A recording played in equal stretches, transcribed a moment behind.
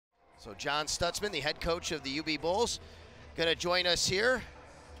So John Stutzman, the head coach of the UB Bulls, going to join us here.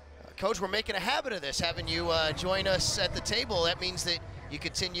 Coach, we're making a habit of this, having you join us at the table. That means that you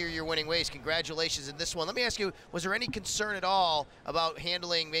continue your winning ways. Congratulations in this one. Let me ask you, was there any concern at all about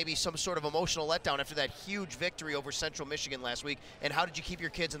handling maybe some sort of emotional letdown after that huge victory over Central Michigan last week? And how did you keep your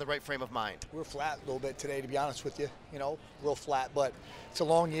kids in the right frame of mind? We're flat a little bit today, to be honest with you. You know, real flat, but it's a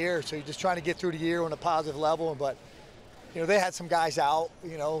long year, so you're just trying to get through the year on a positive level. But you know, they had some guys out,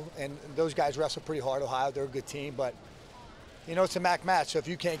 you know, and those guys wrestle pretty hard. Ohio, they're a good team, but you know, it's a MAC match, so if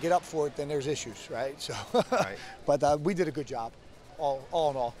you can't get up for it, then there's issues, right? So, right. But we did a good job, all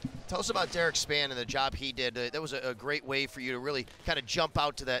in all. Tell us about Derek Span and the job he did. That was a great way for you to really kind of jump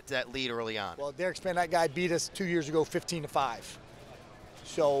out to that lead early on. Well, Derek Span, that guy beat us 2 years ago, 15-5.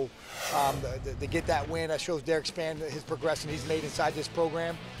 So to get that win, that shows Derek Span his progression he's made inside this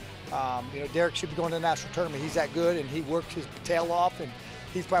program. You know, Derek should be going to the national tournament. He's that good, and he works his tail off, and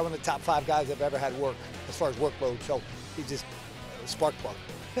he's probably one of the top 5 guys I've ever had work as far as workload. So he's just a spark plug.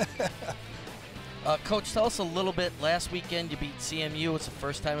 Coach, tell us a little bit. Last weekend you beat CMU. It's the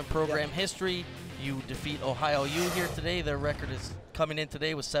first time in program history. You defeat Ohio U here today. Their record is coming in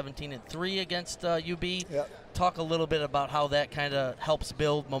today with 17-3 against UB. Talk a little bit about how that kind of helps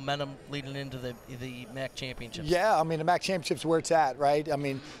build momentum leading into the MAC championships. Yeah, I mean, the MAC championships where it's at, right? I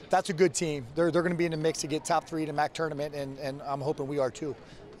mean, that's a good team. They're going to be in the mix to get top 3 to MAC tournament, and I'm hoping we are too.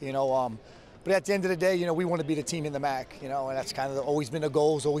 You know, but at the end of the day, you know, we want to be the team in the MAC. You know, and that's kind of always been the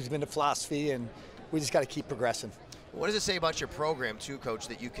goal, it's always been the philosophy, and we just got to keep progressing. What does it say about your program too, Coach,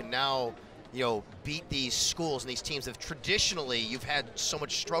 that you can now, you know, beat these schools and these teams that traditionally you've had so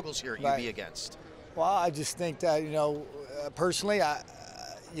much struggles here at UB against? Well, I just think that, you know, personally,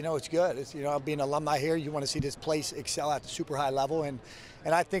 you know, it's good. It's, you know, being an alumni here, you want to see this place excel at the super high level, and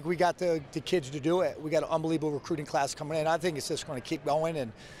I think we got the kids to do it. We got an unbelievable recruiting class coming in. I think it's just going to keep going,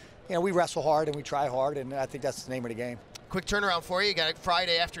 and you know, we wrestle hard and we try hard, and I think that's the name of the game. Quick turnaround for you. You got a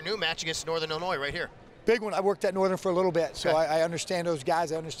Friday afternoon match against Northern Illinois right here. Big one. I worked at Northern for a little bit, so I understand those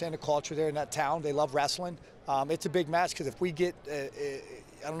guys. I understand the culture there in that town. They love wrestling. It's a big match because if we get,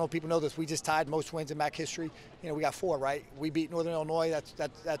 I don't know if people know this, we just tied most wins in MAC history. You know, we got 4, right? We beat Northern Illinois.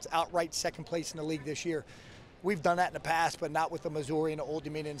 That's outright second place in the league this year. We've done that in the past, but not with the Missouri and the Old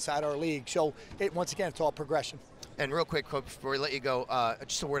Dominion inside our league. So, once again, it's all progression. And real quick, Coach, before we let you go,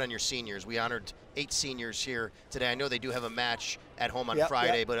 just a word on your seniors. We honored 8 seniors here today. I know they do have a match at home on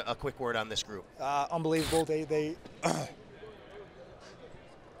Friday, but a quick word on this group. Unbelievable. They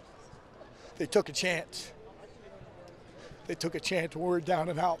took a chance. They took a chance when we were down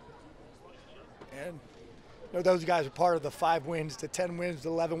and out. And you know, those guys are part of the 5 wins, the 10 wins, the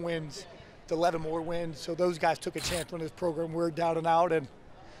 11 wins, the 11 more wins. So those guys took a chance when this program we were down and out, and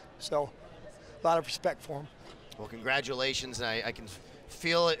so a lot of respect for them. Well, congratulations, and I can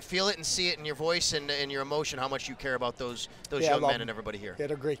feel it and see it in your voice and your emotion how much you care about those young men and everybody here. Yeah,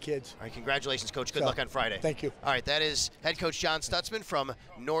 they're great kids. All right, congratulations, Coach. Good luck on Friday. Thank you. All right, that is head coach John Stutzman from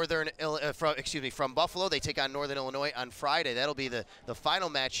from Buffalo. They take on Northern Illinois on Friday. That'll be the final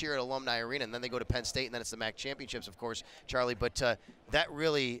match here at Alumni Arena, and then they go to Penn State, and then it's the MAC championships, of course, Charlie. But that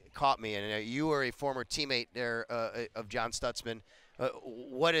really caught me, and you were a former teammate there of John Stutzman.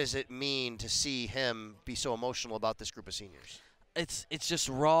 What does it mean to see him be so emotional about this group of seniors? It's just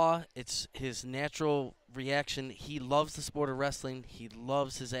raw. It's his natural reaction. He loves the sport of wrestling. He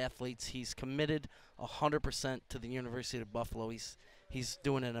loves his athletes. He's committed 100% to the University of Buffalo. He's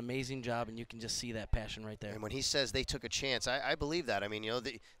doing an amazing job, and you can just see that passion right there. And when he says they took a chance, I believe that. I mean, you know,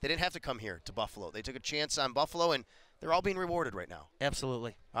 they didn't have to come here to Buffalo. They took a chance on Buffalo, and they're all being rewarded right now.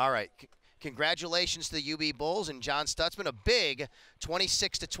 Absolutely. All right. Congratulations to the UB Bulls and John Stutzman. A big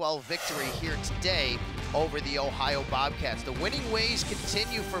 26-12 victory here today over the Ohio Bobcats. The winning ways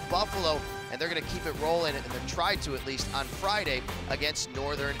continue for Buffalo, and they're going to keep it rolling, and they're tried to at least on Friday against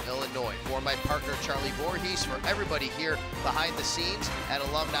Northern Illinois. For my partner, Charlie Voorhees, for everybody here behind the scenes at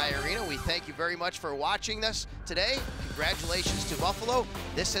Alumni Arena, we thank you very much for watching this today. Congratulations to Buffalo.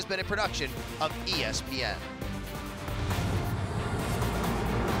 This has been a production of ESPN.